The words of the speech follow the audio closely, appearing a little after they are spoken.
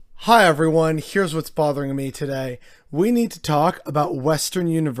Hi everyone, here's what's bothering me today. We need to talk about Western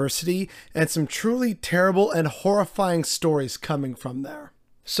University and some truly terrible and horrifying stories coming from there.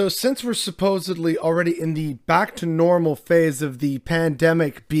 So since we're supposedly already in the back to normal phase of the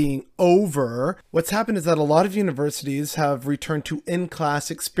pandemic being over, what's happened is that a lot of universities have returned to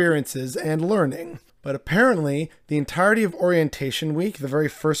in-class experiences and learning. But apparently, the entirety of orientation week, the very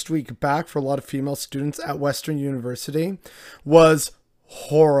first week back for a lot of female students at Western University, was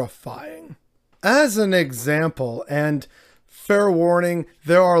horrifying. As an example, and fair warning,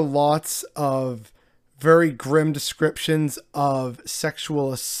 there are lots of very grim descriptions of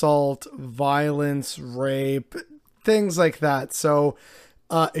sexual assault, violence, rape, things like that. So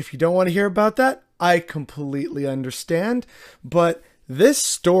if you don't want to hear about that, I completely understand. But this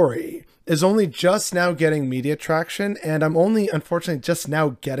story is only just now getting media traction, and I'm only unfortunately just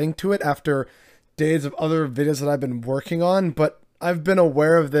now getting to it after days of other videos that I've been working on. But I've been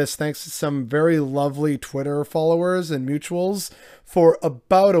aware of this thanks to some very lovely Twitter followers and mutuals for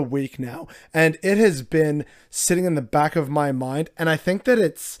about a week now. And it has been sitting in the back of my mind. And I think that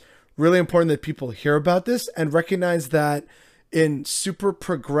it's really important that people hear about this and recognize that in super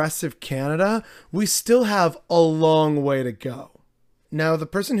progressive Canada, we still have a long way to go. Now, the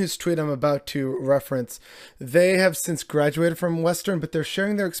person whose tweet I'm about to reference, they have since graduated from Western, but they're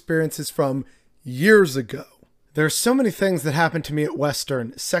sharing their experiences from years ago. There's so many things that happened to me at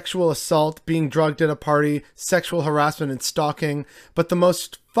Western: sexual assault, being drugged at a party, sexual harassment and stalking. But the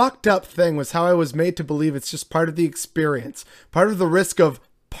most fucked up thing was how I was made to believe it's just part of the experience, part of the risk of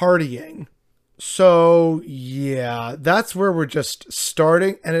partying. So yeah, that's where we're just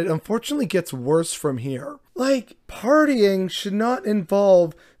starting, and it unfortunately gets worse from here. Like, partying should not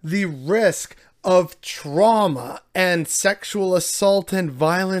involve the risk of trauma and sexual assault and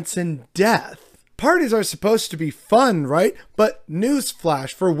violence and death. Parties are supposed to be fun, right? But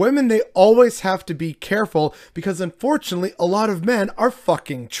newsflash, for women, they always have to be careful because unfortunately, a lot of men are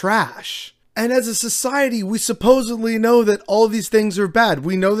fucking trash. And as a society, we supposedly know that all of these things are bad.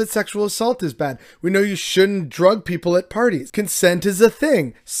 We know that sexual assault is bad. We know you shouldn't drug people at parties. Consent is a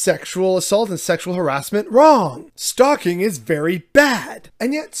thing. Sexual assault and sexual harassment, wrong. Stalking is very bad.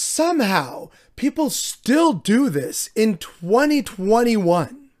 And yet somehow, people still do this in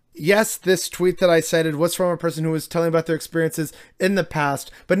 2021. Yes, this tweet that I cited was from a person who was telling about their experiences in the past,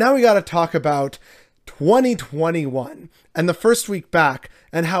 but now we got to talk about 2021 and the first week back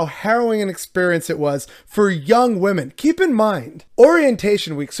and how harrowing an experience it was for young women. Keep in mind,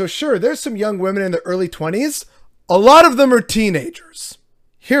 orientation week, so sure, there's some young women in the early 20s. A lot of them are teenagers.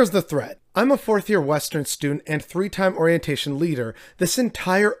 Here's the thread. I'm a fourth-year Western student and three-time orientation leader. This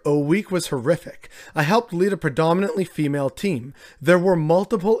entire O-week was horrific. I helped lead a predominantly female team. There were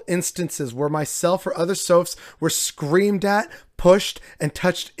multiple instances where myself or other SOFs were screamed at, pushed, and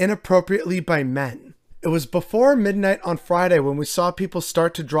touched inappropriately by men. It was before midnight on Friday when we saw people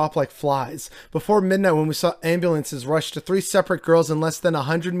start to drop like flies. Before midnight when we saw ambulances rush to 3 separate girls in less than a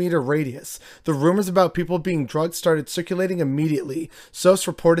 100-meter radius. The rumors about people being drugged started circulating immediately. SOS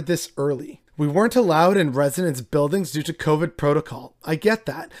reported this early. We weren't allowed in residence buildings due to COVID protocol. I get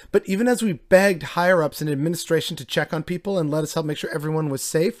that. But even as we begged higher-ups in administration to check on people and let us help make sure everyone was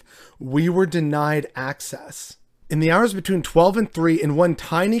safe, we were denied access. In the hours between 12 and 3, in one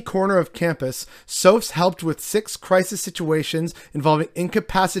tiny corner of campus, SOFs helped with 6 crisis situations involving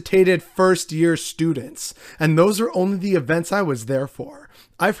incapacitated first-year students. And those are only the events I was there for.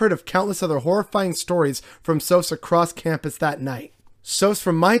 I've heard of countless other horrifying stories from SOFs across campus that night. SOFs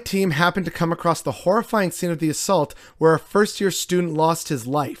from my team happened to come across the horrifying scene of the assault where a first-year student lost his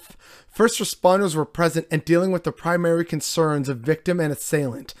life. First responders were present and dealing with the primary concerns of victim and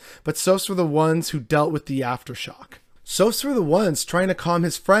assailant, but SOFs were the ones who dealt with the aftershock. SOFs were the ones trying to calm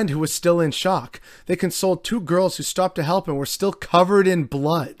his friend who was still in shock. They consoled 2 girls who stopped to help and were still covered in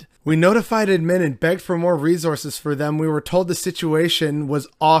blood. We notified admin and begged for more resources for them. We were told the situation was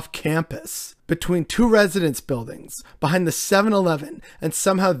off campus, between 2 residence buildings, behind the 7-Eleven, and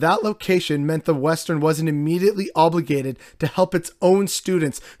somehow that location meant the Western wasn't immediately obligated to help its own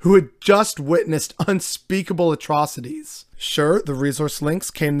students who had just witnessed unspeakable atrocities. Sure, the resource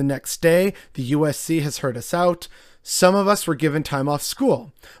links came the next day. The USC has heard us out. Some of us were given time off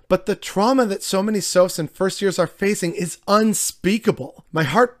school, but the trauma that so many SOFs and first years are facing is unspeakable. My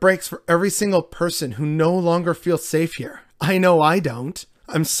heart breaks for every single person who no longer feels safe here. I know I don't.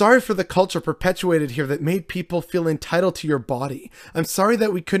 I'm sorry for the culture perpetuated here that made people feel entitled to your body. I'm sorry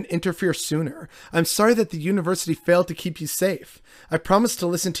that we couldn't interfere sooner. I'm sorry that the university failed to keep you safe. I promise to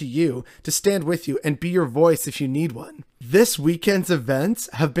listen to you, to stand with you, and be your voice if you need one. This weekend's events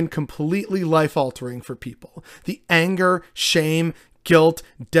have been completely life-altering for people. The anger, shame, guilt,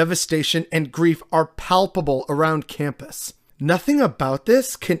 devastation, and grief are palpable around campus. Nothing about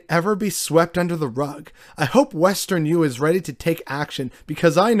this can ever be swept under the rug. I hope Western U is ready to take action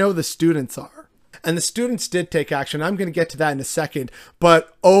because I know the students are. And the students did take action. I'm going to get to that in a second.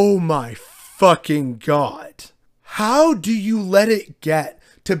 But oh my fucking God. How do you let it get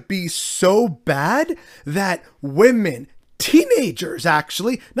to be so bad that women, teenagers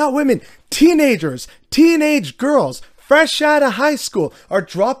actually, not women, teenagers, teenage girls, fresh out of high school are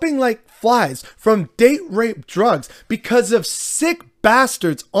dropping like flies from date rape drugs because of sick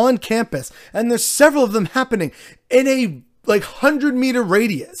bastards on campus. And there's several of them happening in a 100-meter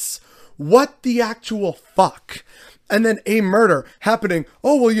radius. What the actual fuck? And then a murder happening.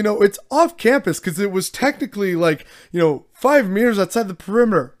 Oh, well, it's off campus because it was technically 5 meters outside the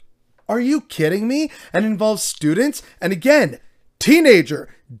perimeter. Are you kidding me? And involves students. And again, teenager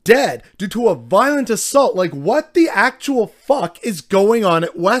dead due to a violent assault. What the actual fuck is going on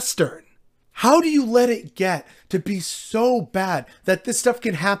at Western? How do you let it get to be so bad that this stuff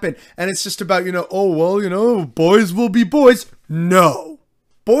can happen? And it's just about, boys will be boys. No.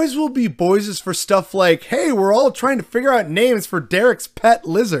 Boys will be boys is for stuff like, hey, we're all trying to figure out names for Derek's pet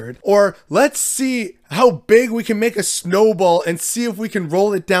lizard. Or let's see how big we can make a snowball and see if we can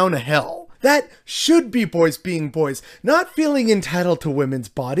roll it down a hill. That should be boys being boys, not feeling entitled to women's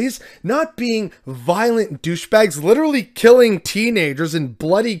bodies, not being violent douchebags, literally killing teenagers in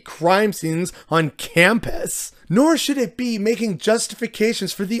bloody crime scenes on campus. Nor should it be making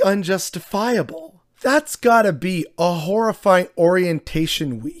justifications for the unjustifiable. That's gotta be a horrifying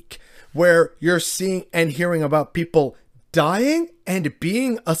orientation week where you're seeing and hearing about people dying and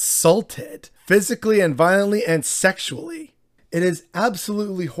being assaulted physically and violently and sexually. It is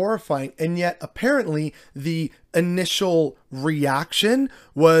absolutely horrifying. And yet apparently the initial reaction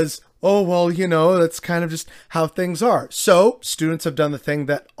was, oh, well, that's kind of just how things are. So students have done the thing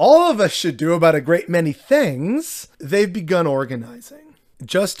that all of us should do about a great many things. They've begun organizing.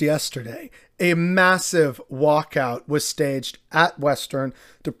 Just yesterday, a massive walkout was staged at Western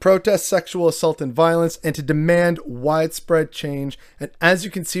to protest sexual assault and violence and to demand widespread change. And as you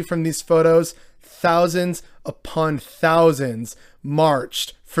can see from these photos, thousands upon thousands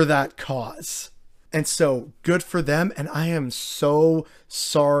marched for that cause. And so good for them. And I am so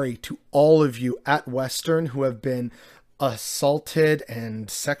sorry to all of you at Western who have been assaulted and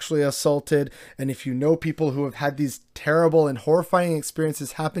sexually assaulted. And if you know people who have had these terrible and horrifying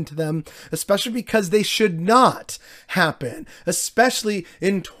experiences happen to them, especially because they should not happen, especially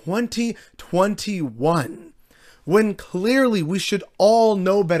in 2021, when clearly we should all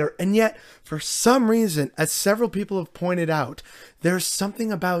know better. And yet, for some reason, as several people have pointed out, there's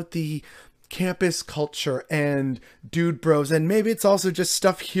something about the campus culture and dude bros, and maybe it's also just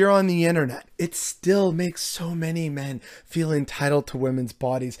stuff here on the internet. It still makes so many men feel entitled to women's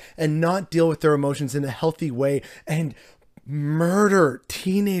bodies and not deal with their emotions in a healthy way and murder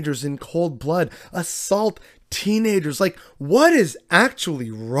teenagers in cold blood, assault teenagers. What is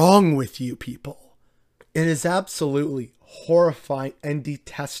actually wrong with you people? It is absolutely horrifying and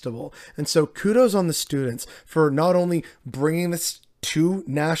detestable. And so kudos on the students for not only bringing this to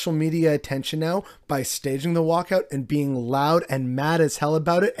national media attention now by staging the walkout and being loud and mad as hell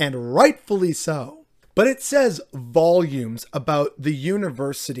about it, and rightfully so. But it says volumes about the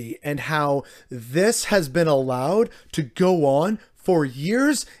university and how this has been allowed to go on for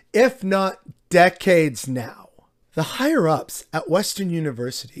years, if not decades now. The higher ups at Western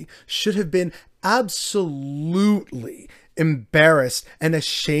University should have been absolutely embarrassed and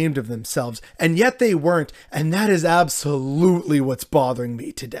ashamed of themselves, and yet they weren't, and that is absolutely what's bothering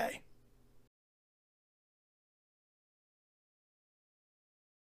me today.